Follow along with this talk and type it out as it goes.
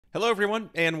Hello, everyone,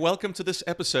 and welcome to this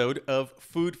episode of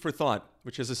Food for Thought,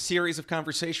 which is a series of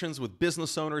conversations with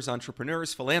business owners,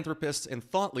 entrepreneurs, philanthropists, and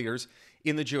thought leaders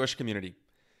in the Jewish community.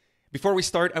 Before we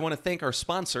start, I want to thank our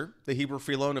sponsor, the Hebrew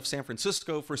Free Loan of San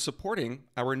Francisco, for supporting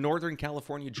our Northern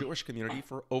California Jewish community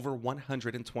for over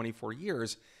 124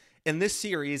 years. And this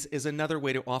series is another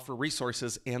way to offer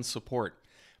resources and support.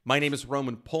 My name is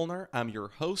Roman Polnar. I'm your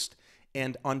host.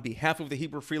 And on behalf of the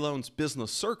Hebrew Free Loan's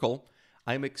Business Circle,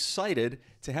 I'm excited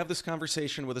to have this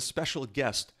conversation with a special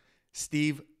guest,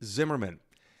 Steve Zimmerman.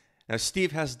 Now,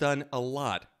 Steve has done a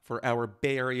lot for our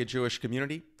Bay Area Jewish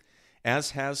community,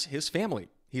 as has his family.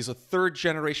 He's a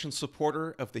third-generation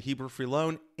supporter of the Hebrew Free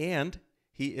Loan, and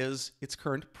he is its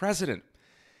current president.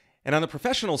 And on the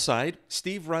professional side,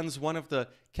 Steve runs one of the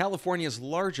California's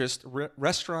largest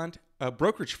restaurant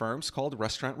brokerage firms called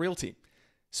Restaurant Realty,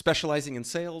 specializing in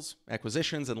sales,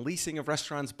 acquisitions, and leasing of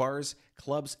restaurants, bars,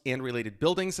 clubs, and related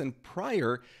buildings. And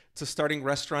prior to starting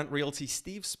Restaurant Realty,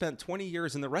 Steve spent 20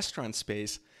 years in the restaurant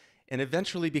space and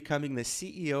eventually becoming the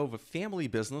CEO of a family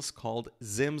business called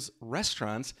Zim's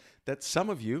Restaurants that some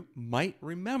of you might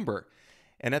remember.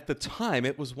 And at the time,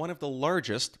 it was one of the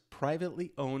largest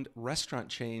privately owned restaurant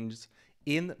chains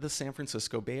in the San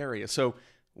Francisco Bay Area. So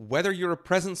whether you're a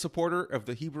present supporter of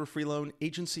the Hebrew Free Loan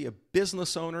Agency, a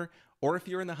business owner, or if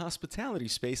you're in the hospitality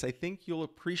space, I think you'll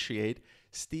appreciate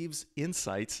Steve's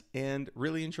insights and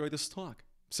really enjoy this talk.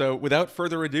 So without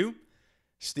further ado,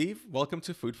 Steve, welcome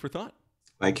to Food for Thought.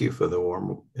 Thank you for the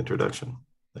warm introduction.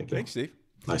 Thank you. Thanks, Steve.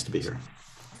 Nice to be here.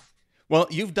 Well,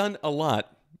 you've done a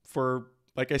lot for,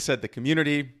 like I said, the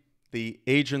community, the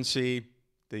agency,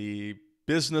 the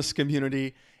business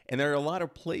community, and there are a lot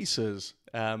of places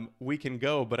we can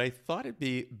go, but I thought it'd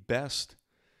be best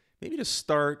maybe to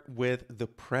start with the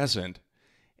present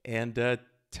and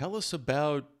tell us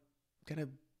about kind of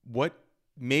what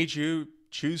made you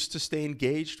choose to stay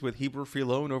engaged with Hebrew Free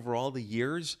Loan over all the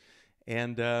years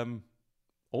and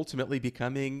ultimately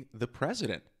becoming the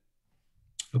president.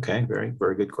 Okay, very,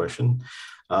 very good question.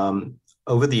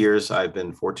 Over the years, I've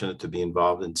been fortunate to be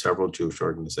involved in several Jewish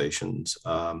organizations.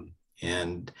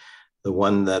 And the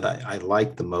one that I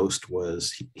liked the most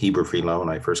was Hebrew Free Loan.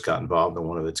 I first got involved in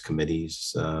one of its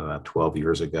committees about 12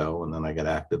 years ago, and then I got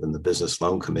active in the Business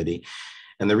Loan Committee.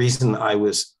 And the reason I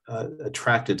was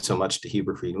attracted so much to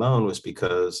Hebrew Free Loan was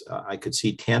because I could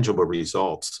see tangible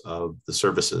results of the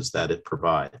services that it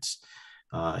provides.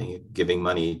 Giving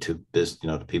money to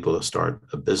to people to start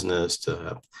a business,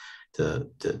 to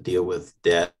deal with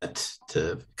debt,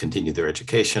 to continue their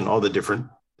education, all the different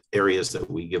areas that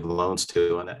we give loans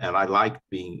to. And I like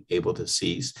being able to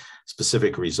see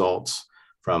specific results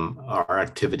from our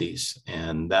activities.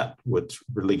 And that what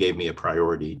really gave me a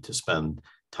priority to spend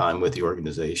time with the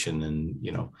organization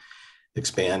and,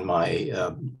 expand my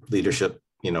leadership,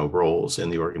 roles in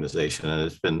the organization. And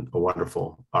it's been a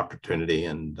wonderful opportunity.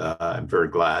 And I'm very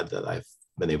glad that I've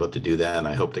been able to do that. And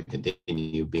I hope to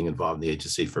continue being involved in the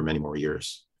agency for many more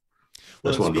years.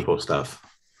 That's wonderful stuff.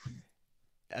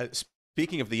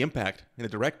 Speaking of the impact and the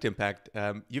direct impact,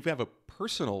 you have a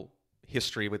personal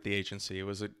history with the agency.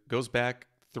 It goes back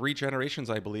 3 generations,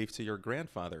 I believe, to your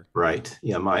grandfather. Right.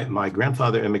 Yeah. My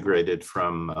grandfather immigrated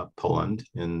from Poland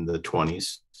in the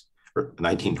 20s, or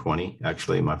 1920,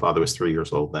 actually. My father was 3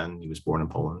 years old then. He was born in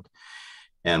Poland.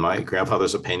 And my grandfather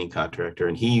was a painting contractor,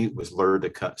 and he was lured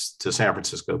to San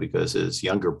Francisco because his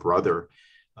younger brother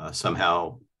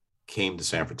somehow came to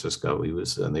San Francisco. He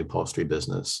was in the upholstery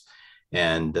business.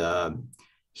 And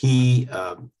he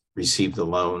received a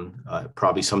loan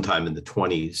probably sometime in the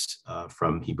 20s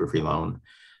from Hebrew Free Loan.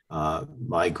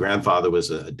 My grandfather was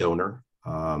a donor.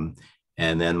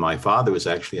 And then my father was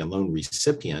actually a loan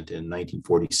recipient in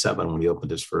 1947 when he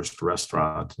opened his first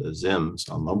restaurant, Zim's,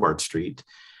 on Lombard Street.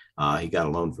 He got a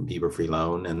loan from Hebrew Free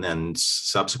Loan. And then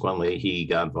subsequently, he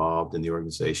got involved in the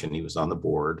organization. He was on the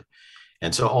board.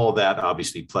 And so all that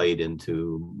obviously played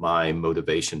into my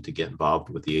motivation to get involved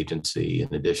with the agency,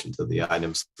 in addition to the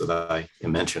items that I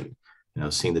mentioned,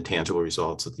 seeing the tangible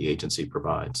results that the agency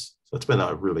provides. So it's been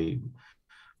a really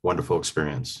wonderful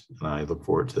experience, and I look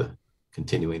forward to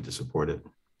continuing to support it.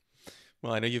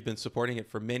 Well, I know you've been supporting it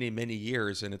for many, many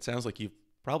years, and it sounds like you've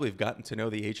probably gotten to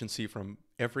know the agency from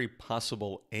every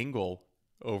possible angle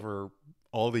over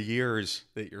all the years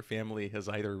that your family has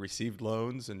either received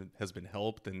loans and has been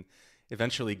helped and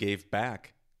eventually gave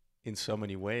back in so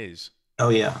many ways. Oh,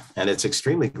 yeah. And it's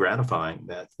extremely gratifying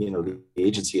that, the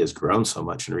agency has grown so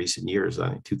much in recent years. I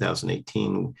think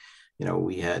 2018,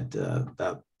 we had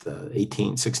about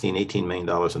 $18 million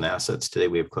in assets. Today,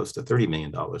 we have close to $30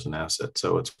 million in assets.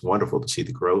 So it's wonderful to see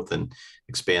the growth and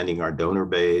expanding our donor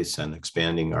base and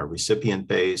expanding our recipient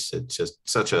base. It's just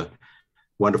such a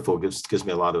wonderful. Gives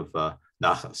me a lot of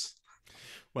nachas.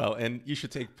 Well, and you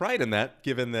should take pride in that,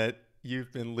 given that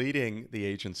you've been leading the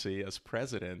agency as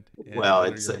president and Well,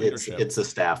 under your leadership. it's the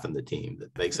staff and the team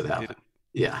that makes it It, happen.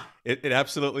 Yeah, it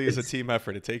absolutely is a it's team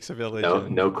effort. It takes a village,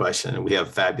 no and question. And we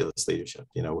have fabulous leadership.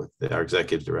 With our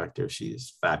executive director,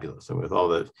 she's fabulous, and with all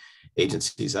the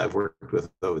agencies I've worked with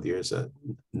over the years,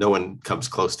 no one comes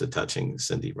close to touching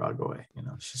Cindy Ragoy.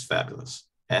 She's fabulous,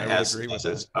 I would as agree with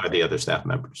that. are the other staff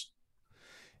members.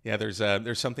 Yeah,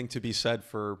 there's something to be said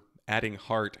for adding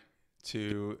heart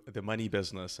to the money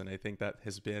business, and I think that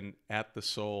has been at the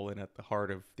soul and at the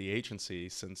heart of the agency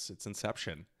since its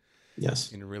inception.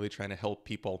 Yes, In really trying to help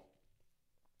people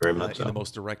very much in so. the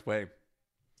most direct way.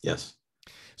 Yes.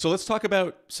 So let's talk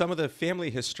about some of the family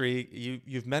history.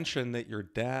 You've mentioned that your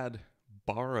dad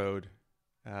borrowed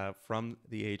from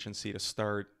the agency to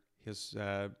start his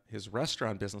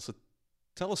restaurant business. So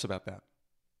tell us about that.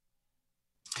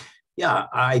 Yeah,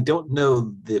 I don't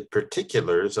know the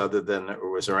particulars other than it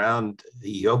was around,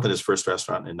 he opened his first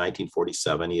restaurant in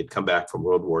 1947. He had come back from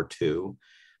World War II.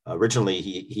 Originally,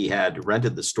 he had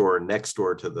rented the store next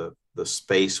door to the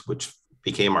space, which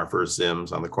became our first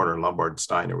Zim's on the corner of Lombard and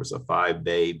Steiner. It was a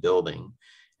 5-bay building.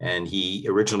 And he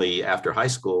originally, after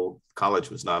high school, college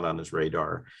was not on his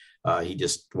radar. He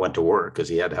just went to work because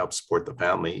he had to help support the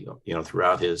family,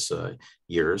 throughout his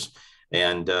years.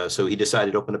 And so he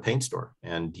decided to open a paint store.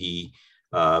 And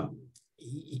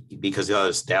because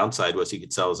his downside was he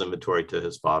could sell his inventory to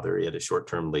his father. He had a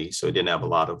short-term lease, so he didn't have a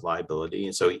lot of liability.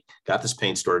 And so he got this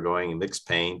paint store going. He mixed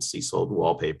paints. He sold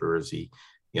wallpapers.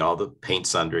 All the paint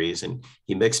sundries, and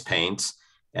he mixed paints.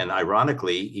 And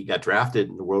ironically, he got drafted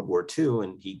in World War II,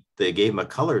 and they gave him a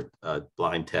color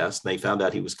blind test, and they found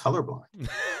out he was colorblind.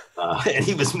 And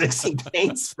he was mixing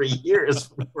paints for years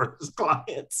for his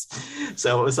clients.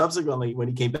 So subsequently, when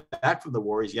he came back from the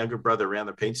war, his younger brother ran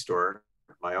the paint store.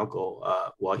 My uncle,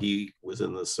 while he was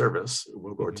in the service in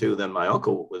World War II, then my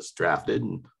uncle was drafted,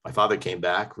 and my father came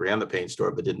back, ran the paint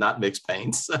store, but did not mix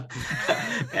paints.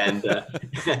 and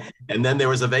then there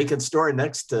was a vacant store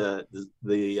next to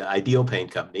the Ideal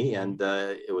Paint Company, and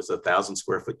it was 1,000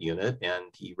 square foot unit, and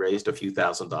he raised a few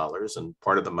 $1,000s, and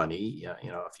part of the money,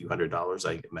 a few $100s,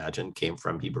 I imagine, came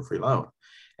from Hebrew Free Loan,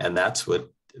 and that's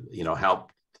what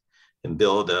helped and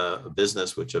build a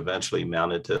business which eventually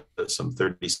mounted to some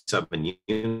 37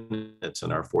 units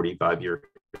in our 45-year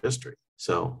history.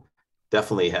 So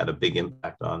definitely had a big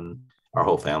impact on our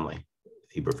whole family,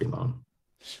 Hebrew Free Loan.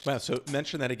 Wow. So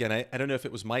mention that again. I don't know if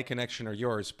it was my connection or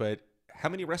yours, but how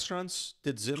many restaurants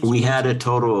did Zim's? We had a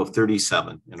total of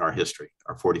 37 in our history,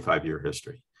 our 45-year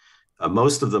history.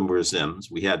 Most of them were Zim's.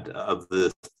 We had, of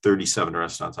the 37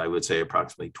 restaurants, I would say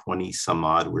approximately 20 some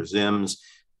odd were Zim's.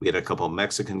 We had a couple of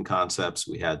Mexican concepts.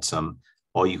 We had some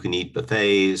all-you-can-eat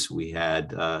buffets. We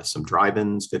had some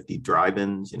drive-ins, 50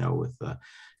 drive-ins, with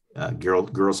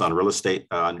girls on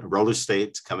roller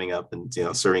skates coming up and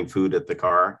serving food at the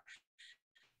car,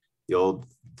 the old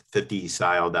 50s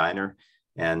style diner.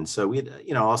 And so we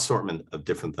had all assortment of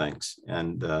different things.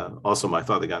 And also my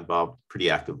father got involved pretty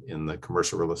active in the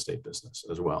commercial real estate business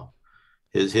as well.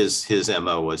 His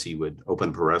MO was he would open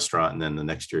up a restaurant, and then the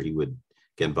next year he would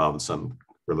get involved in some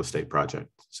real estate project.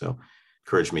 So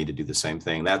encouraged me to do the same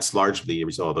thing. That's largely a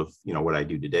result of, what I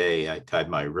do today. I tied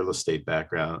my real estate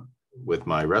background with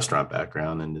my restaurant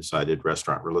background and decided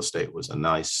restaurant real estate was a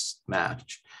nice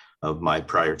match of my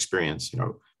prior experience,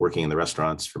 working in the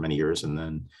restaurants for many years and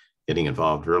then getting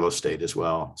involved in real estate as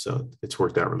well. So it's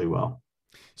worked out really well.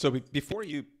 So before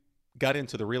you got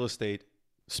into the real estate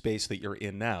space that you're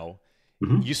in now,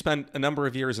 Mm-hmm. you spent a number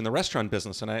of years in the restaurant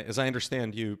business. And as I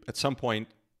understand, you at some point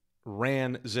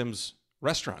ran Zim's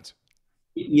restaurant.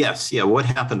 Yes. Yeah. What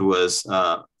happened was,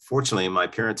 fortunately, my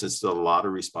parents instilled a lot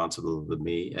of responsibility with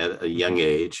me at a young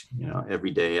age. Every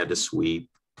day I had to sweep,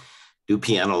 do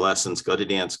piano lessons, go to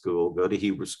dance school, go to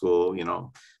Hebrew school.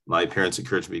 My parents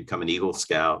encouraged me to become an Eagle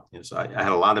Scout. So I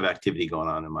had a lot of activity going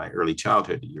on in my early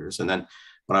childhood years. And then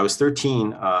when I was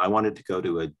 13, I wanted to go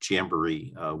to a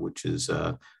jamboree, which is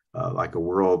like a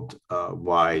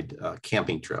worldwide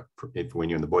camping trip when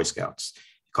you're in the Boy Scouts.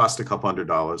 Cost a couple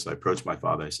 $100s. I approached my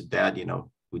father. I said, Dad,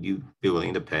 would you be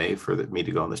willing to pay for me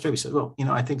to go on this trip? He said, well,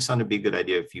 I think, son, it'd be a good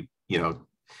idea if you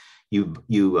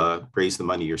raise the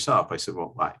money yourself. I said,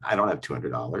 well, I don't have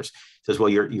 $200. He says, well,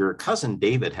 your cousin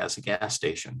David has a gas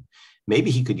station.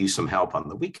 Maybe he could use some help on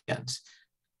the weekends.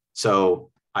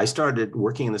 So I started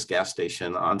working in this gas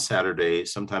station on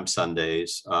Saturdays, sometimes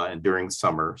Sundays, and during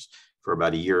summers for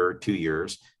about a year or 2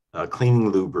 years, cleaning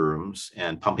lube rooms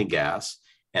and pumping gas.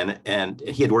 And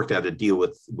he had worked out a deal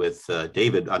with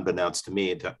David, unbeknownst to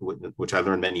me, which I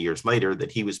learned many years later,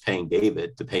 that he was paying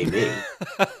David to pay me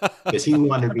because he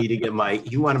wanted me to get my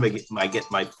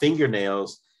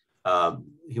fingernails.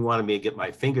 He wanted me to get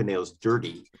my fingernails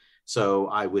dirty, so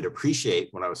I would appreciate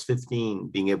when I was 15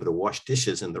 being able to wash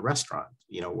dishes in the restaurant.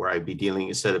 Where I'd be dealing,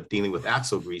 instead of dealing with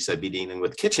axle grease, I'd be dealing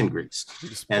with kitchen grease.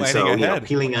 Just And planning so ahead.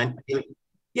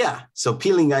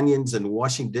 peeling onions and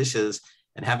washing dishes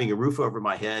and having a roof over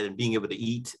my head and being able to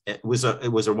eat, it was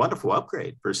a wonderful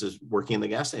upgrade versus working in the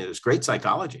gas station. It was great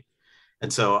psychology.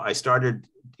 And so I started,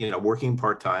 working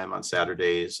part-time on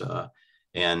Saturdays,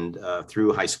 and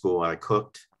through high school I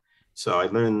cooked. So I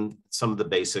learned some of the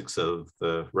basics of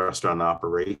the restaurant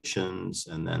operations,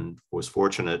 and then was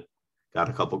fortunate, got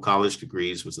a couple college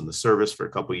degrees, was in the service for a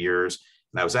couple of years.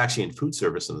 And I was actually in food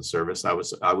service in the service. I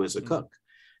was a cook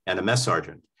and a mess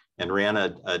sergeant, and ran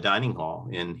a dining hall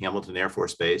in Hamilton Air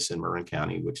Force Base in Marin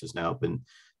County, which has now been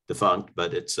defunct,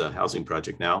 but it's a housing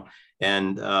project now.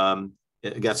 And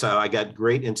I got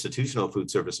great institutional food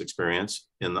service experience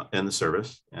in the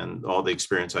service, and all the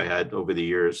experience I had over the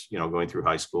years, going through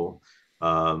high school,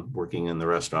 working in the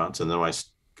restaurants. And then when I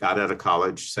got out of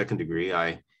college, second degree,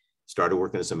 I started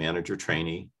working as a manager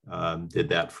trainee, did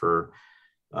that for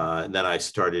and then I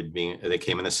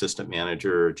became an assistant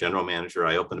manager, general manager.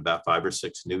 I opened about 5 or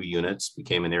 6 new units,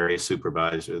 became an area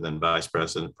supervisor, then vice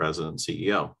president, president,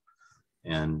 CEO.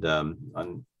 And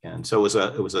so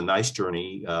it was a nice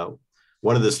journey.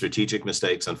 One of the strategic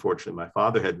mistakes, unfortunately, my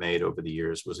father had made over the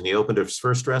years was when he opened his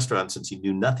first restaurant, since he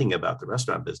knew nothing about the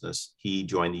restaurant business, he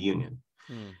joined the union.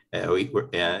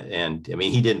 And I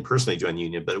mean, he didn't personally join the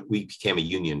union, but we became a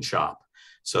union shop.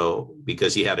 So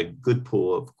because he had a good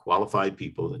pool of qualified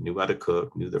people that knew how to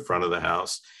cook, knew the front of the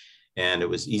house, and it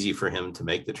was easy for him to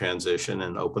make the transition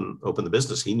and open the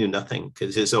business. He knew nothing,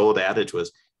 because his old adage was,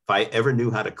 if I ever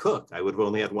knew how to cook, I would have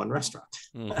only had one restaurant,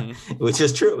 which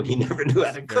is true. He never knew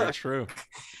how to cook. Very true.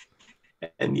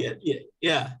 And yet,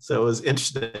 yeah. So it was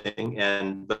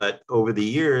interesting. But over the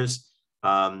years,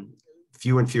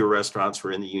 fewer and fewer restaurants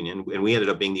were in the union, and we ended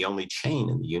up being the only chain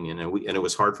in the union, and it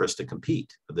was hard for us to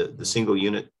compete. The single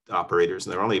unit operators,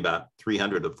 and there are only about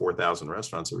 300 of 4,000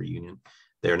 restaurants that were union.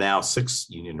 There are now 6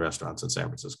 union restaurants in San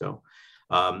Francisco,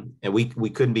 and we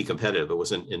couldn't be competitive. It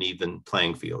wasn't an even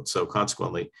playing field. So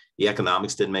consequently, the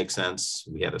economics didn't make sense.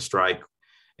 We had a strike,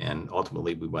 and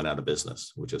ultimately we went out of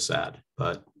business, which is sad.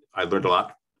 But I learned a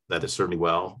lot that has served me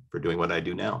well for doing what I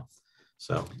do now.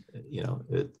 So,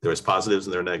 there's positives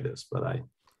and there are negatives, but I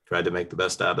tried to make the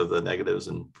best out of the negatives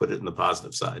and put it in the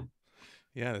positive side.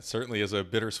 Yeah, it certainly is a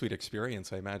bittersweet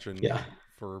experience, I imagine,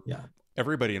 for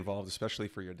everybody involved, especially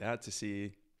for your dad, to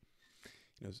see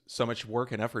so much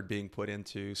work and effort being put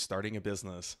into starting a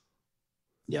business.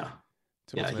 Yeah.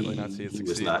 To ultimately not see it succeed. He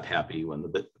was not happy when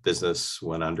the business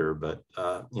went under, but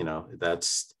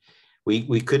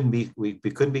we couldn't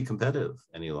be competitive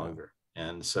any longer.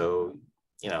 And so,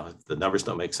 if the numbers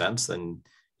don't make sense, then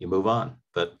you move on.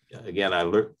 But again, I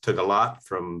took a lot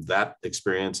from that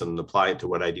experience and apply it to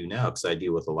what I do now, because I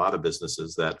deal with a lot of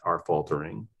businesses that are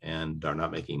faltering and are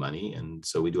not making money. And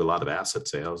so we do a lot of asset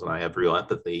sales, and I have real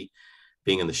empathy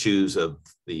being in the shoes of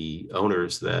the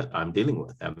owners that I'm dealing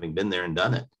with, having been there and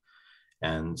done it.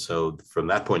 And so from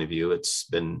that point of view, it's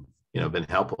been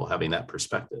helpful having that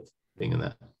perspective, being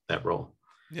in that role.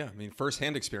 Yeah. I mean,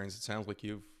 firsthand experience, it sounds like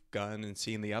you've gone and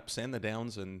seen the ups and the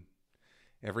downs and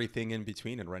everything in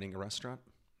between in running a restaurant.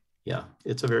 Yeah,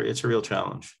 it's a real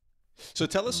challenge. So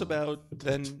tell us about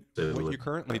then what you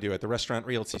currently do at the Restaurant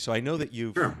Realty. So I know that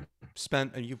you've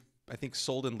spent, and I think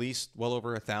sold and leased well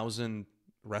over 1,000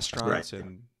 restaurants. Right.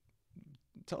 And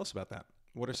tell us about that.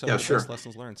 What are some of the best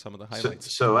lessons learned, some of the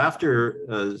highlights? So after,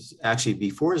 actually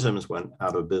before Zim's went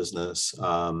out of business,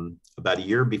 about a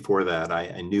year before that,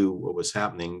 I knew what was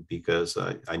happening, because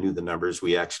I knew the numbers.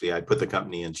 I put the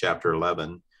company in Chapter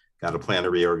 11, got a plan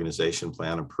of reorganization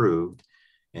plan approved,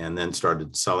 and then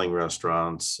started selling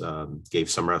restaurants, gave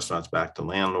some restaurants back to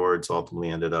landlords, ultimately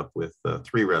ended up with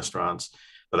 3 restaurants.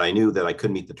 But I knew that I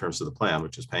couldn't meet the terms of the plan,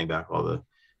 which is paying back all the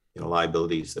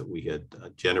liabilities that we had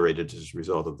generated as a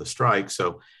result of the strike.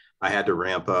 So I had to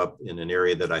ramp up in an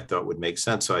area that I thought would make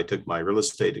sense. So I took my real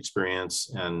estate experience,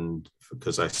 and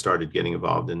because I started getting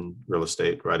involved in real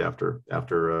estate right after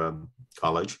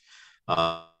college.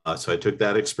 So I took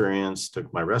that experience,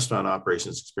 took my restaurant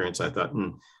operations experience. I thought,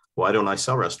 why don't I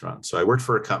sell restaurants? So I worked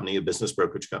for a business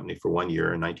brokerage company, for 1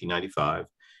 year in 1995,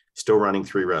 still running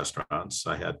 3 restaurants.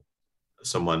 I had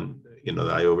someone,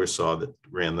 that I oversaw that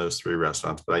ran those 3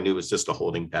 restaurants, but I knew it was just a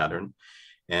holding pattern.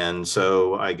 And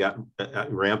so I got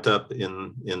ramped up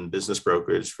in business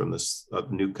brokerage from this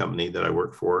new company that I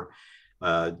worked for.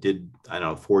 Did, I don't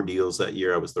know, 4 deals that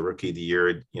year. I was the rookie of the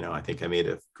year. I think I made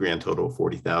a grand total of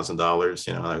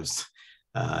 $40,000.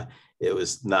 It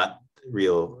was not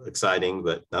real exciting,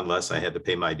 but nonetheless, I had to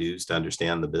pay my dues to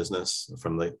understand the business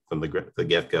from the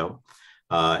get-go.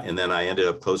 And then I ended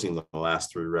up closing the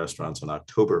last 3 restaurants in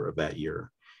October of that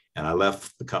year. And I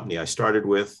left the company I started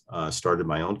with, started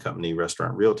my own company,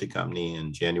 Restaurant Realty Company,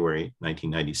 in January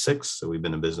 1996. So we've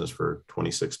been in business for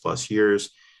 26 plus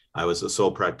years. I was a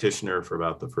sole practitioner for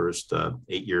about the first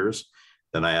 8 years.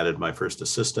 Then I added my first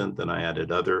assistant, then I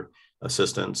added other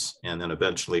assistants, and then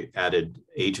eventually added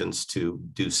agents to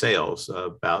do sales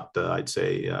about, I'd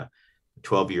say,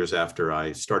 12 years after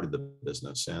I started the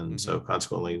business. And so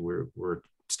consequently, we're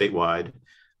statewide.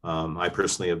 I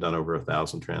personally have done over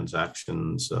 1,000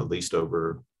 transactions, leased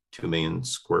over 2 million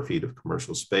square feet of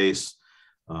commercial space,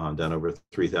 done over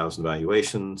 3,000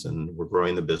 valuations, and we're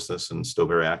growing the business and still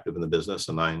very active in the business.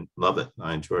 And I love it.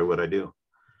 I enjoy what I do.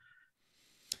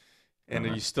 And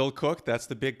are you still cook? That's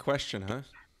the big question, huh?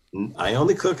 I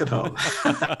only cook at home.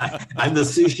 I'm the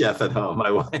sous chef at home.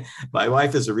 My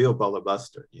wife is a real baller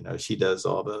buster. She does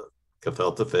all the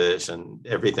gefilte fish and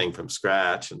everything from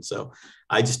scratch. And so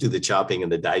I just do the chopping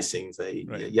and the dicing. Say,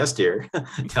 right. Yes, dear.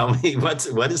 Tell me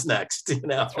what is next.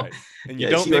 That's right. And you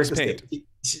don't mix paint.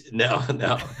 No.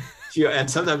 And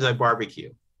sometimes I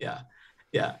barbecue. Yeah.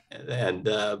 And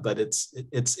but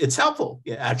it's helpful.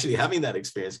 Yeah, actually having that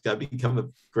experience. I've become a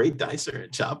great dicer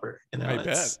and chopper. I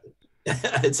bet.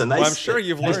 It's a nice. Well, I'm sure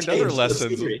you've learned other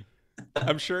lessons.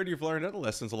 I'm sure you've learned other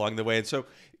lessons along the way. And so,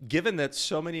 given that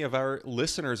so many of our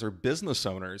listeners are business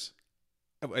owners,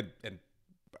 and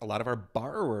a lot of our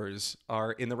borrowers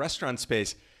are in the restaurant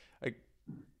space, like,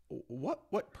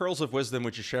 what pearls of wisdom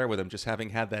would you share with them, just having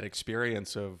had that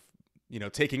experience of,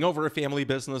 taking over a family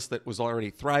business that was already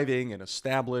thriving and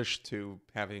established, to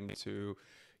having to,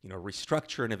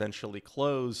 restructure and eventually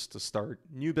close to start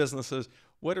new businesses?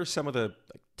 What are some of the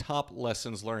top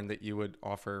lessons learned that you would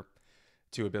offer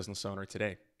to a business owner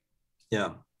today? Yeah.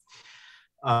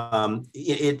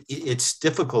 It's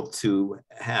difficult to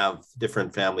have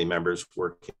different family members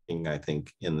working, I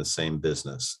think, in the same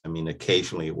business. I mean,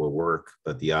 occasionally it will work,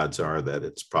 but the odds are that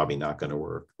it's probably not going to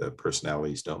work. The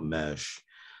personalities don't mesh.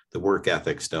 The work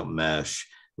ethics don't mesh.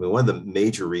 I mean, one of the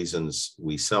major reasons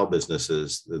we sell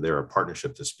businesses, there are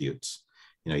partnership disputes.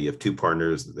 You have two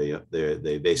partners,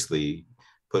 they basically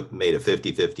made a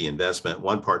 50-50 investment.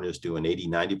 One partner is doing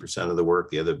 80-90% of the work.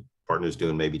 The other partner is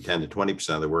doing maybe 10 to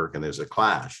 20% of the work, and there's a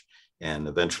clash, and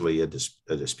eventually a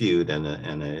dispute and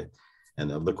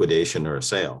a liquidation or a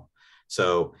sale.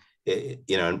 So,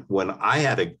 when I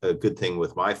had a good thing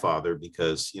with my father,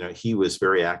 because, he was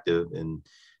very active in,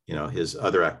 his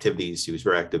other activities. He was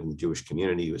very active in the Jewish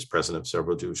community. He was president of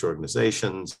several Jewish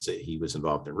organizations. He was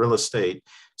involved in real estate.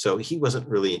 So he wasn't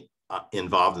really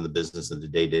involved in the business, in the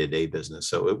day-to-day business.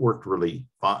 So it worked really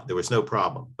fine. There was no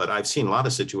problem. But I've seen a lot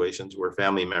of situations where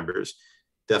family members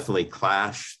definitely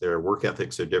clash. Their work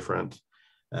ethics are different.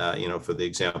 For the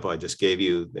example I just gave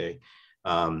you,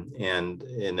 and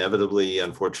inevitably,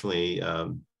 unfortunately,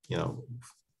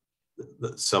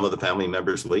 some of the family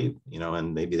members leave,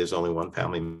 and maybe there's only one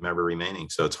family member remaining.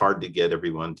 So it's hard to get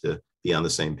everyone to be on the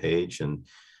same page. And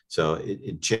so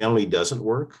it generally doesn't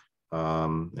work.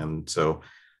 And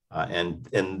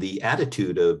the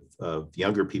attitude of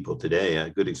younger people today, a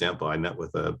good example, I met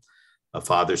with a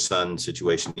father-son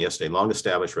situation yesterday,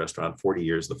 long-established restaurant, 40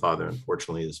 years. The father,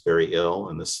 unfortunately, is very ill,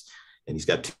 and he's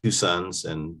got 2 sons,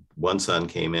 and one son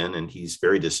came in, and he's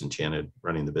very disenchanted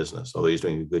running the business. Although he's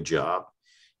doing a good job,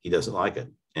 he doesn't like it,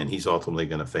 and he's ultimately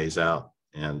going to phase out,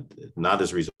 and not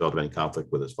as a result of any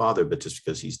conflict with his father, but just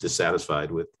because he's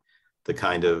dissatisfied with the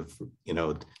kind of,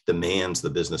 demands the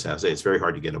business has. It's very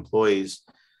hard to get employees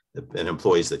and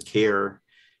employees that care.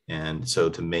 And so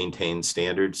to maintain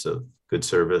standards of good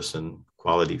service and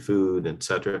quality food, et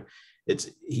cetera,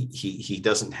 he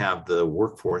doesn't have the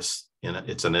workforce in it.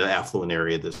 It's an affluent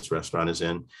area this restaurant is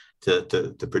in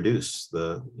to produce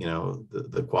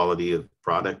the quality of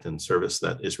product and service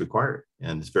that is required.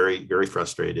 And it's very, very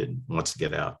frustrated and wants to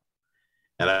get out.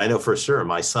 And I know for sure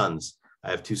I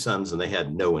have 2 sons, and they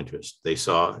had no interest. They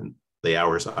saw the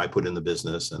hours I put in the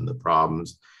business and the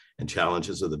problems and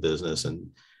challenges of the business, and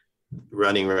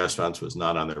running restaurants was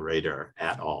not on their radar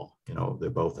at all.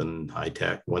 They're both in high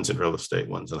tech. One's in real estate,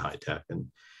 one's in high tech. And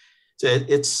so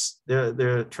there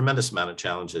are a tremendous amount of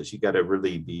challenges. You got to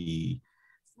really be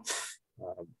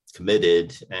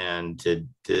committed and to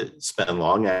spend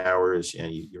long hours,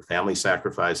 your family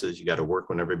sacrifices. You got to work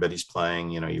when everybody's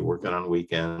playing. You're working on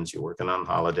weekends, you're working on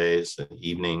holidays and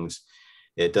evenings.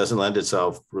 It doesn't lend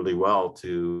itself really well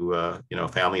to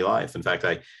family life. In fact,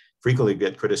 frequently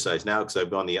get criticized now because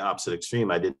I've gone the opposite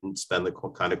extreme. I didn't spend the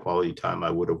kind of quality time I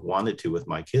would have wanted to with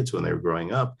my kids when they were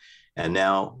growing up. And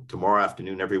now tomorrow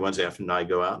afternoon, every Wednesday afternoon, I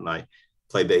go out and I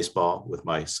play baseball with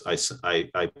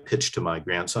I pitch to my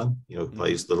grandson, who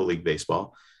plays Little League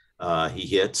baseball. He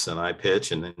hits and I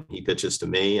pitch, and then he pitches to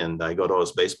me, and I go to all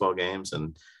his baseball games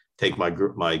and take my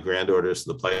granddaughters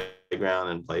to the playground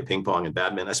and play ping pong and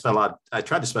badminton. I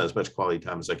try to spend as much quality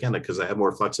time as I can because I have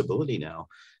more flexibility now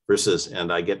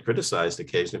and I get criticized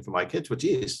occasionally from my kids, well,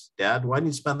 geez, Dad, why didn't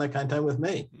you spend that kind of time with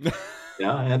me?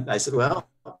 And I said, well,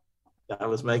 I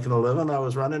was making a living. I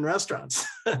was running restaurants.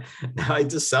 Now I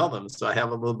just sell them. So I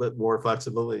have a little bit more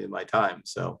flexibility in my time.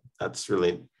 So that's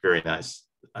really very nice.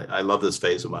 I love this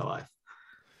phase of my life.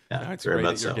 Yeah, it's great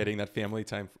that you're getting that family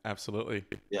time. Absolutely.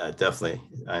 Yeah, definitely.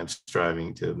 I'm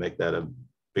striving to make that a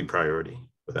big priority,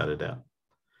 without a doubt.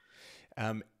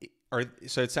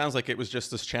 So it sounds like it was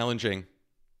just as challenging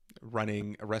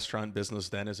running a restaurant business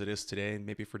then as it is today, and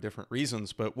maybe for different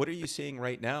reasons. But what are you seeing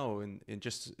right now, and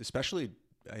just especially,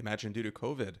 I imagine, due to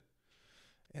COVID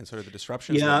and sort of the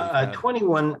disruptions? Yeah,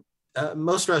 21.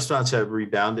 Most restaurants have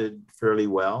rebounded fairly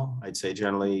well. I'd say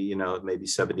generally, maybe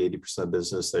 70-80% of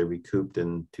business they recouped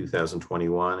in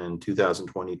 2021 and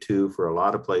 2022 for a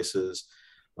lot of places.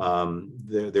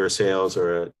 Their sales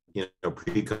are at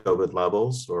pre-COVID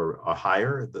levels or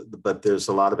higher, but there's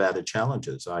a lot of added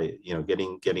challenges.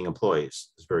 Getting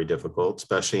employees is very difficult,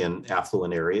 especially in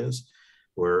affluent areas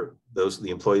where the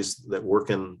employees that work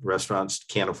in restaurants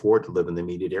can't afford to live in the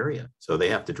immediate area. So they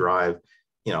have to drive,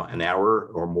 an hour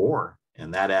or more,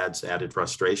 and that adds added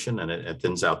frustration, and it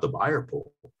thins out the buyer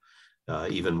pool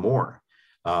even more.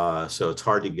 So it's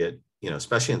hard to get,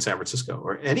 especially in San Francisco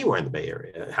or anywhere in the Bay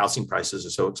Area. Housing prices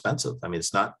are so expensive. I mean,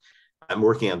 it's not. I'm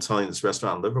working on selling this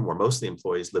restaurant in Livermore. Most of the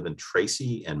employees live in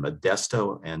Tracy and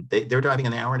Modesto, and they're driving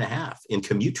an hour and a half in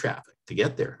commute traffic to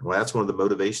get there. Well, that's one of the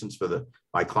motivations for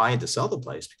my client to sell the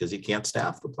place, because he can't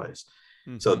staff the place.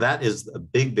 Mm-hmm. So that is a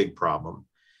big, big problem.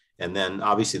 And then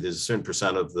obviously there's a certain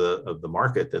percent of the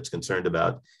market that's concerned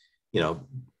about,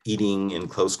 eating in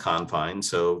close confines.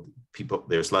 So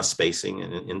there's less spacing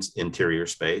in interior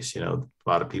space. A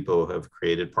lot of people have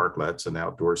created parklets and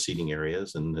outdoor seating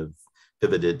areas and have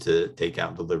pivoted to takeout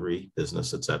and delivery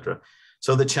business, et cetera.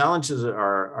 So the challenges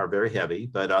are very heavy,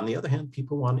 but on the other hand,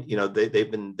 people want,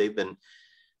 they've been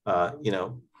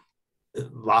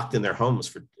locked in their homes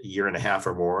for a year and a half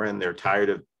or more, and they're tired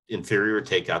of inferior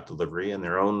takeout delivery and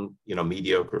their own,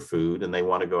 mediocre food, and they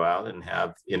want to go out and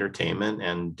have entertainment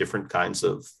and different kinds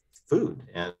of food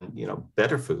and,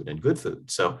 better food and good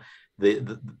food. So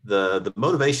the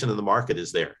motivation of the market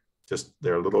is there. Just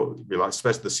they're a little reluctant,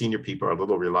 especially the senior people are a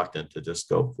little reluctant to just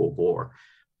go full bore,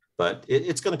 but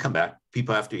it's going to come back.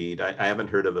 People have to eat. I haven't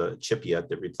heard of a chip yet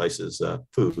that replaces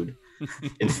food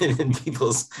in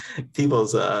people's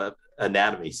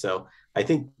anatomy. So I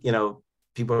think,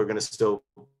 people are going to still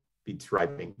be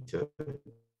thriving to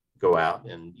go out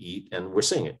and eat, and we're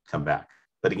seeing it come back.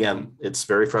 But again, it's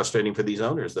very frustrating for these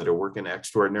owners that are working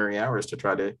extraordinary hours to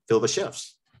try to fill the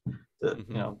shifts.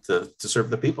 To serve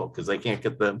the people, because they can't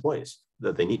get the employees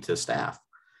that they need to staff.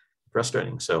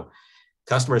 Frustrating. So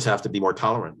customers have to be more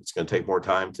tolerant. It's going to take more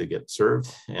time to get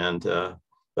served. And,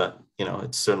 but,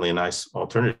 it's certainly a nice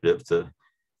alternative to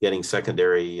getting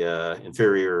secondary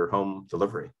inferior home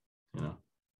delivery,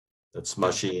 that's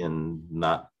mushy and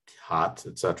not hot,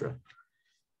 et cetera.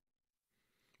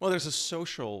 Well, there's a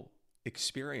social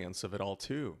experience of it all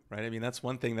too, right? I mean, that's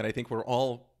one thing that I think we're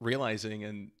all realizing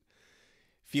and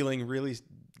feeling really,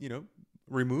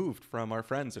 removed from our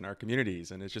friends and our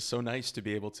communities. And it's just so nice to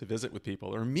be able to visit with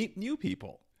people or meet new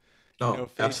people,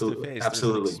 face to face.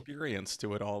 Absolutely. There's an experience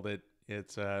to it all that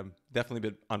it's definitely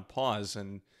been on pause.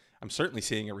 And I'm certainly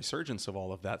seeing a resurgence of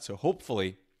all of that. So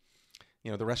hopefully,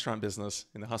 the restaurant business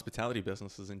and the hospitality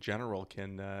businesses in general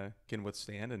can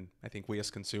withstand. And I think we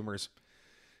as consumers,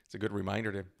 it's a good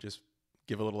reminder to just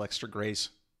give a little extra grace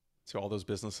to all those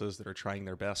businesses that are trying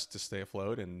their best to stay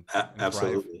afloat and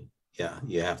absolutely thrive. Yeah,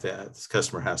 you have to. This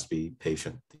customer has to be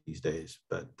patient these days,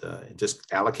 but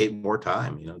just allocate more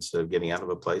time. Instead of getting out of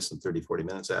a place in 30-40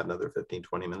 minutes, add another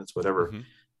 15-20 minutes, whatever.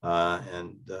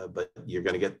 Mm-hmm. But you're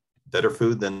going to get better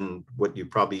food than what you're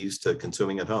probably used to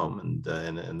consuming at home, and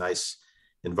in a nice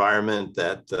environment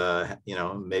that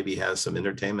maybe has some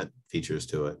entertainment features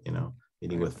to it.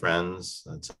 Meeting with friends,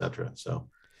 etc. So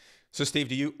Steve,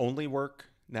 do you only work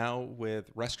now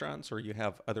with restaurants, or you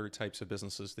have other types of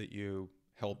businesses that you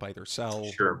help either sell?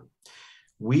 Sure.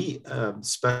 We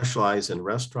specialize in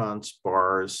restaurants,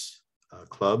 bars,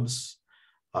 clubs.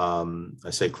 I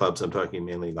say clubs, I'm talking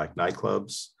mainly like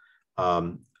nightclubs,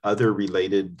 other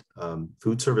related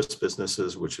food service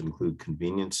businesses, which include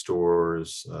convenience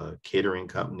stores, catering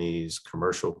companies,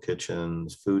 commercial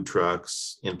kitchens, food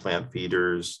trucks, in-plant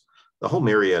feeders, the whole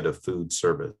myriad of food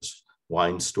service,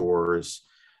 wine stores,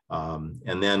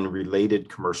 and then related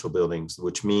commercial buildings,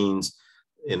 which means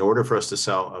in order for us to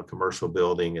sell a commercial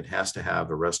building, it has to have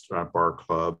a restaurant, bar,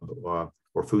 club,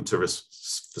 or food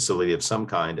service facility of some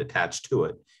kind attached to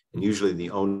it. And usually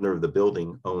the owner of the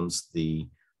building owns the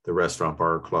restaurant,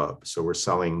 bar, or club. So we're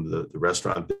selling the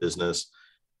restaurant business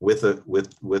with the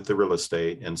real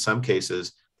estate. In some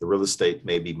cases, the real estate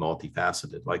may be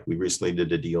multifaceted. Like we recently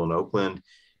did a deal in Oakland.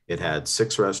 It had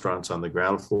 6 restaurants on the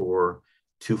ground floor,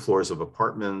 2 floors of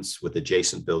apartments with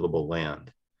adjacent buildable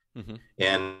land. Mm-hmm.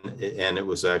 And it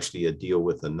was actually a deal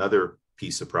with another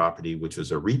piece of property, which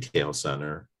was a retail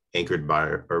center anchored by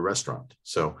a restaurant.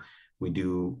 So we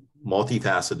do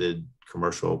multifaceted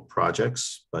commercial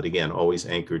projects, but again, always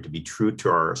anchored to be true to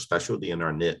our specialty and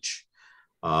our niche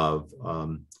of,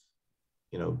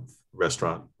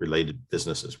 restaurant related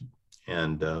businesses.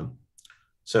 And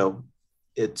so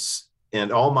and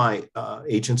all my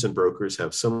agents and brokers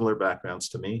have similar backgrounds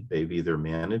to me. They've either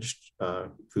managed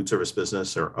food service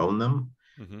business or own them.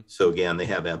 Mm-hmm. So again, they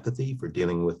have empathy for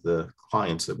dealing with the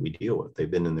clients that we deal with.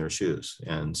 They've been in their shoes.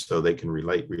 And so they can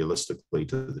relate realistically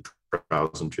to the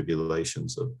trials and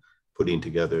tribulations of putting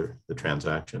together the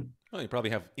transaction. Well, you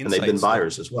probably have insights. And they've been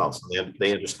buyers as well. So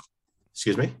they understand.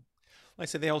 Excuse me? I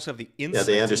said they also have the insights.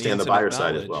 Yeah, they understand the buyer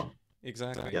side as well.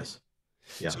 Exactly. Yes.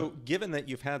 Yeah. So given that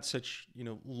you've had such,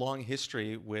 long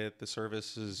history with the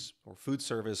services or food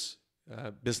service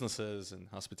businesses and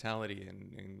hospitality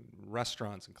and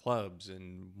restaurants and clubs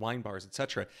and wine bars, et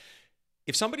cetera,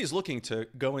 if somebody's looking to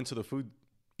go into the food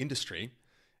industry,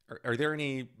 are there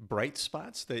any bright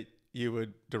spots that you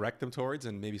would direct them towards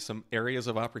and maybe some areas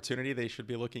of opportunity they should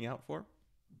be looking out for?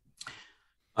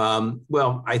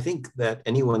 Well, I think that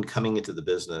anyone coming into the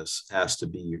business has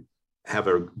to have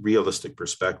a realistic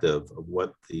perspective of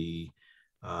what the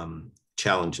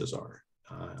challenges are,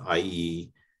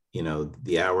 i.e.,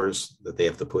 the hours that they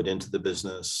have to put into the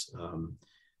business,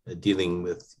 dealing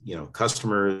with,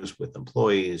 customers, with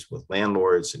employees, with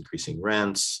landlords, increasing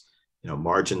rents,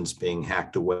 margins being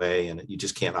hacked away, and you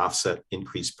just can't offset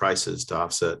increased prices to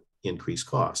offset increased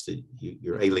cost.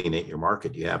 You alienate your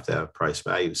market. You have to have price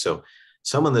value. So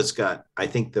someone that's I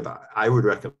think that I would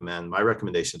recommend, my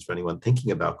recommendations for anyone thinking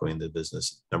about going into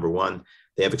business, number one,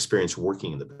 they have experience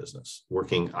working in the business,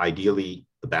 working ideally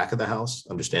the back of the house,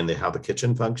 understand how the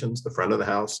kitchen functions, the front of the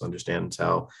house, understands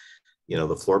how,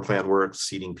 the floor plan works,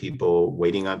 seating people,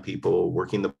 waiting on people,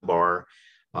 working the bar,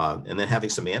 and then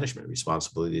having some management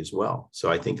responsibility as well.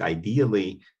 So I think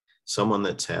ideally someone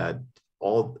that's had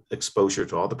all exposure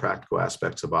to all the practical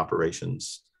aspects of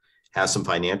operations, has some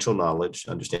financial knowledge,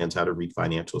 understands how to read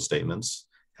financial statements,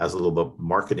 has a little bit of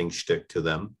marketing shtick to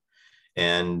them.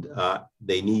 And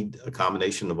they need a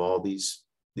combination of all these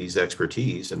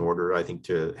expertise in order, I think,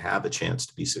 to have a chance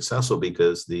to be successful,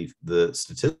 because the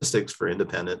statistics for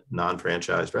independent,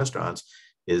 non-franchised restaurants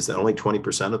is that only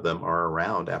 20% of them are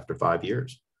around after 5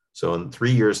 years. So in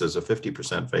 3 years, there's a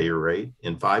 50% failure rate.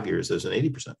 In 5 years, there's an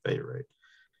 80% failure rate.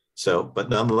 So, but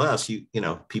nonetheless,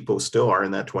 people still are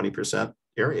in that 20%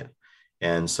 area.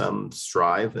 And some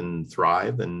strive and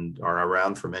thrive and are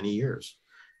around for many years.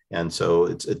 And so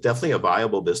it's definitely a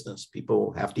viable business.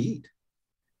 People have to eat,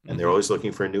 and they're always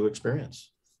looking for a new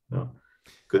experience. Good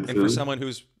food. And for someone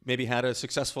who's maybe had a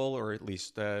successful or at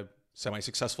least a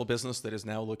semi-successful business that is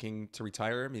now looking to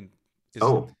retire, I mean,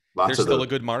 there's still a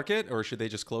good market, or should they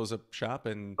just close up shop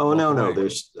and? Oh, no,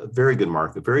 there's a very good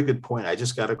market. Very good point. I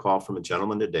just got a call from a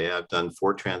gentleman today. I've done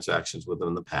 4 transactions with him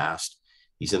in the past.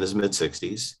 He's in his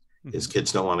mid-60s. His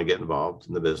kids don't want to get involved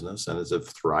in the business, and it's a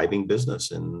thriving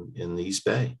business in the East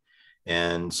Bay.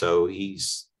 And so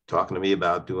he's talking to me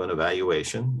about doing a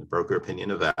valuation, a broker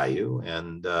opinion of value,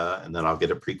 and then I'll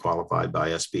get it pre-qualified by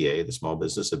SBA, the Small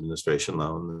Business Administration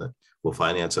loan that will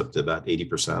finance up to about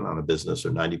 80% on a business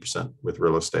or 90% with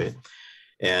real estate.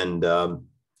 And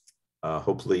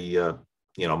hopefully,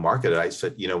 market it. I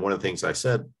said, one of the things I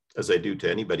said, as I do to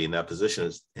anybody in that position,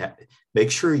 is make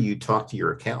sure you talk to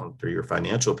your accountant or your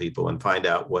financial people and find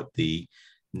out what the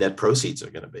net proceeds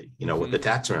are going to be, what the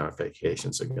tax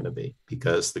ramifications are going to be,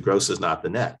 because the gross is not the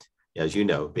net, as you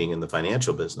know, being in the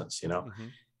financial business, and,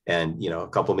 a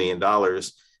couple $1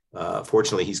 million.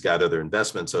 Fortunately, he's got other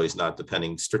investments, so he's not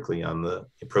depending strictly on the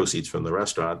proceeds from the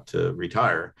restaurant to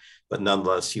retire. But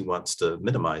nonetheless, he wants to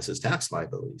minimize his tax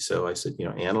liability. So I said,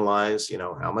 analyze,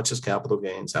 how much is capital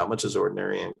gains, how much is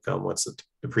ordinary income, what's the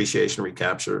depreciation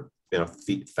recapture,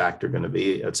 factor going to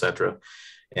be, et cetera,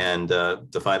 and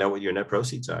to find out what your net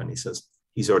proceeds are. And he says,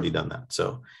 he's already done that.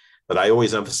 So, but I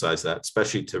always emphasize that,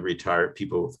 especially to retire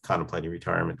people contemplating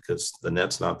retirement, because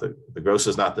the gross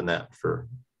is not the net for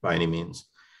by any means.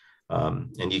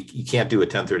 And you can't do a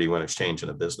 1031 exchange in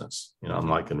a business,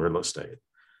 unlike in real estate,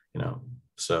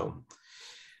 so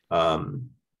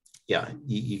yeah,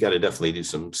 you got to definitely do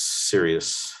some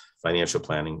serious financial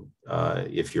planning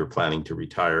if you're planning to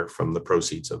retire from the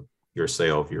proceeds of your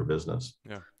sale of your business.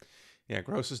 Yeah. Yeah.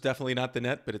 Gross is definitely not the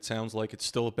net, but it sounds like it's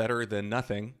still better than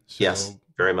nothing. Yes, So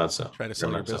very much so. try to Very sell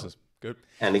your much so. business. Good.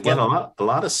 And again, Well, a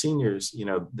lot of seniors,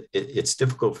 it's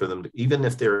difficult for them to, even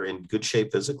if they're in good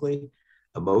shape physically,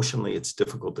 emotionally, it's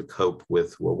difficult to cope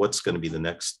with, well, what's going to be the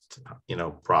next,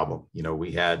 problem.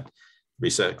 We had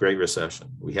Great Recession,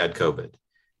 we had COVID,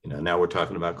 now we're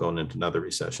talking about going into another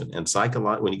recession. And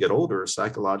when you get older,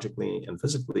 psychologically and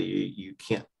physically,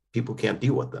 people can't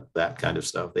deal with that kind of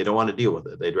stuff. They don't want to deal with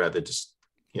it. They'd rather just,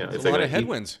 there's if a they're lot going of to eat,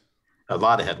 headwinds. a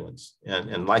lot of headwinds,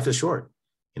 and life is short.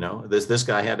 This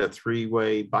guy had a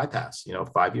 3-way bypass,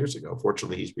 5 years ago.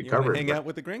 Fortunately, he's You want to recovered. hang out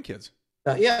with the grandkids.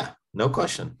 Yeah, no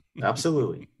question.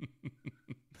 Absolutely.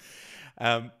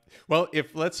 Well,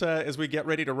 let's as we get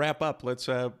ready to wrap up, let's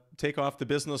take off the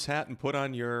business hat and put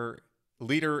on your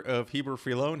leader of Heber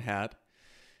Freelone hat,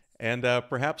 and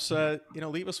perhaps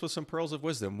leave us with some pearls of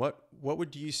wisdom. What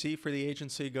would you see for the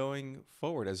agency going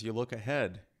forward as you look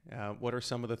ahead? What are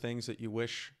some of the things that you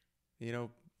wish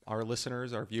our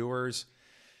listeners, our viewers,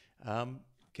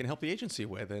 can help the agency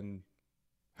with, and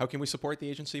how can we support the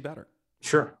agency better?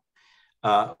 Sure.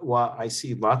 Well, I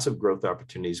see lots of growth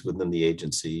opportunities within the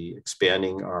agency,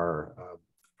 expanding our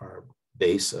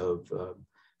base of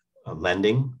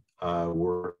lending.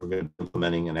 We're going to be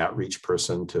implementing an outreach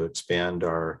person to expand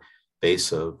our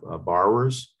base of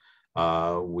borrowers.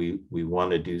 We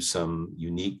want to do some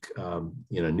unique,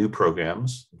 new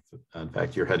programs. In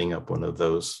fact, you're heading up one of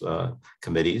those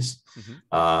committees.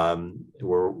 Mm-hmm.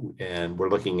 We're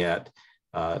looking at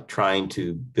trying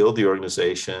to build the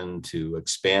organization, to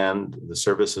expand the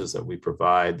services that we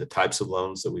provide, the types of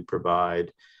loans that we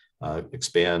provide,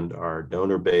 expand our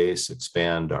donor base,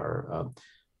 expand our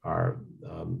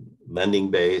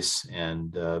lending base.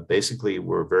 And basically,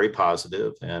 we're very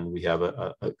positive, and we have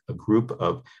a group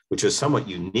which is somewhat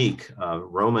unique.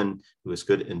 Roman, who is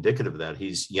good indicative of that,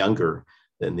 he's younger.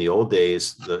 In the old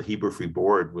days, the Heber Free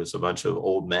Board was a bunch of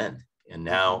old men, and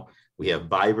now we have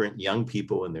vibrant young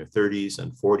people in their 30s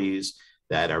and 40s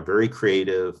that are very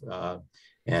creative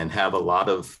and have a lot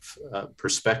of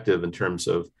perspective in terms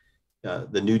of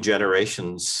the new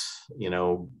generation's,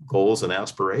 goals and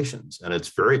aspirations. And it's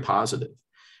very positive.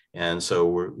 And so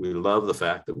we love the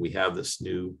fact that we have this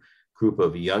new group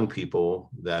of young people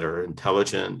that are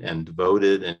intelligent and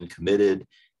devoted and committed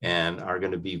and are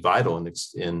going to be vital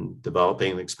in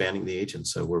developing and expanding the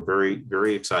agency. So we're very,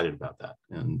 very excited about that.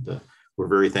 And we're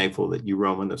very thankful that you,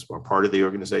 Roman, are part of the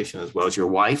organization, as well as your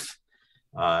wife.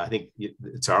 I think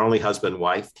it's our only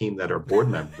husband-wife team that are board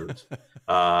members,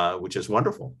 which is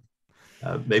wonderful.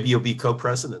 Maybe you'll be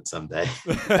co-president someday.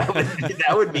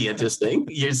 That would be interesting.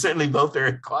 You're certainly both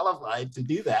very qualified to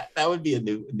do that. That would be a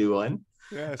new one.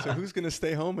 Yeah. So who's going to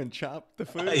stay home and chop the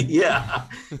food? Yeah,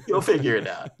 you'll figure it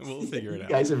out. We'll figure it out.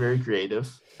 You guys are very creative.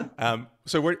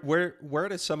 So where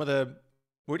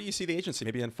do you see the agency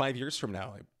maybe in 5 years from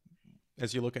now,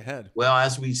 as you look ahead? Well,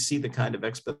 as we see the kind of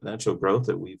exponential growth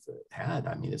that we've had,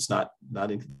 I mean, it's not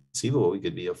inconceivable we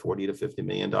could be a $40 to $50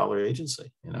 million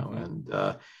agency, mm-hmm.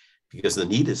 and because the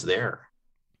need is there,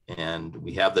 and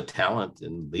we have the talent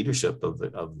and leadership of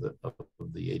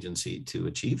the agency to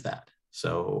achieve that.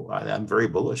 So I'm very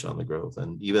bullish on the growth.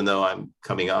 And even though I'm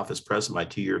coming off as president, my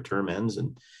 2-year term ends,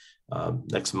 and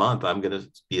next month, I'm going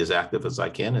to be as active as I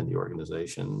can in the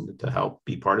organization to help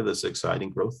be part of this exciting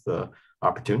growth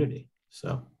opportunity.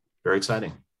 So very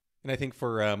exciting. And I think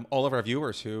for all of our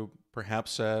viewers who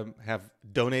perhaps have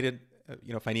donated,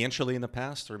 financially in the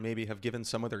past, or maybe have given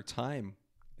some of their time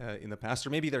in the past,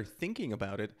 or maybe they're thinking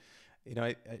about it,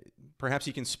 perhaps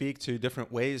you can speak to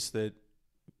different ways that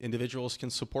individuals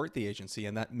can support the agency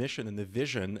and that mission and the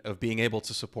vision of being able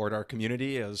to support our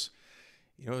community as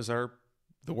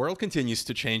the world continues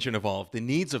to change and evolve, the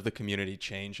needs of the community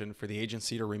change, and for the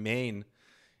agency to remain,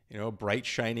 a bright,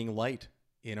 shining light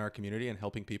in our community and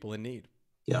helping people in need.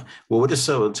 Yeah. Well, what is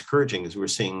so encouraging is we're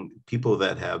seeing people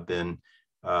that have been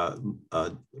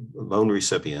loan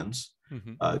recipients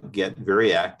mm-hmm. Get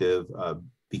very active,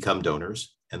 become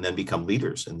donors, and then become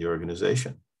leaders in the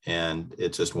organization. And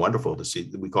it's just wonderful to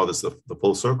see. We call this the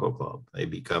full circle club. They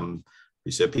become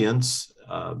recipients,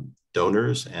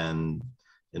 donors, and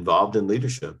involved in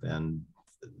leadership. And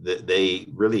they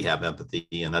really have empathy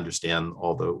and understand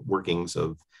all the workings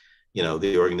of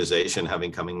the organization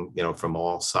having coming, from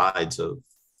all sides of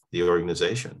the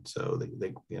organization. So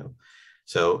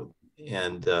so,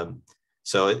 and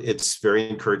so it's very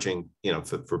encouraging,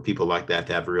 for people like that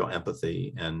to have real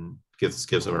empathy, and gives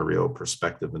them a real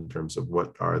perspective in terms of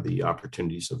what are the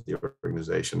opportunities of the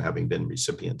organization, having been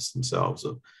recipients themselves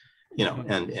of,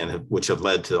 and which have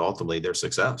led to ultimately their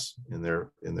success in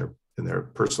their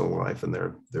personal life and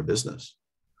their business.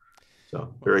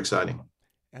 So very exciting.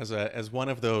 As one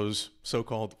of those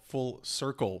so-called full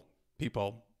circle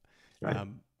people, Right.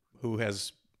 who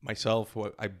has myself,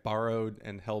 who I borrowed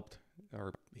and helped,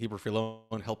 or Hebrew Free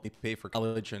Loan helped me pay for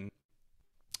college and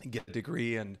get a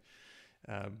degree, and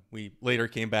we later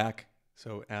came back.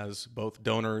 So as both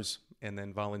donors and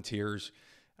then volunteers,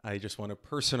 I just want to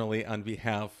personally, on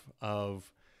behalf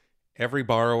of every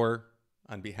borrower,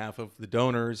 on behalf of the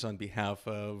donors, on behalf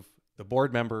of the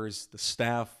board members, the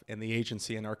staff, and the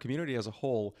agency, and our community as a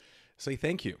whole, say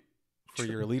thank you for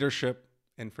your leadership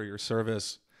and for your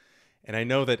service. And I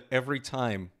know that every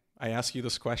time I ask you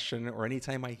this question, or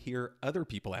anytime I hear other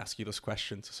people ask you this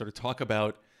question, to sort of talk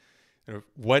about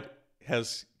what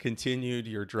has continued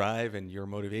your drive and your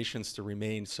motivations to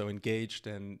remain so engaged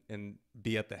and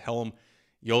be at the helm,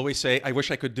 you always say, I wish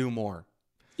I could do more.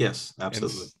 Yes,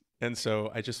 absolutely. And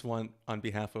so I just want, on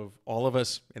behalf of all of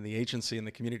us and the agency and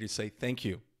the community, to say thank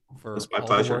you for all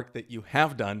pleasure. the work that you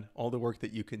have done, all the work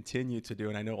that you continue to do,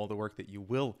 and I know all the work that you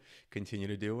will continue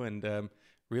to do, and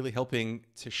really helping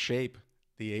to shape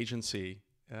the agency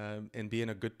and be in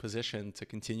a good position to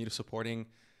continue to supporting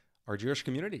our Jewish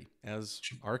community as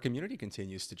our community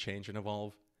continues to change and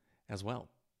evolve as well.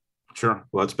 Sure.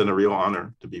 Well, it's been a real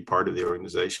honor to be part of the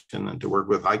organization and to work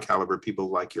with high caliber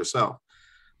people like yourself.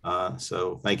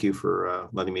 So thank you for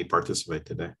letting me participate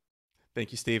today.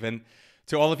 Thank you, Steve. And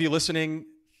to all of you listening,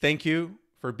 thank you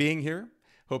for being here.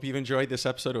 Hope you've enjoyed this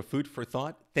episode of Food for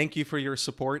Thought. Thank you for your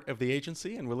support of the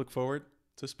agency, and we look forward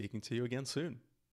to speaking to you again soon.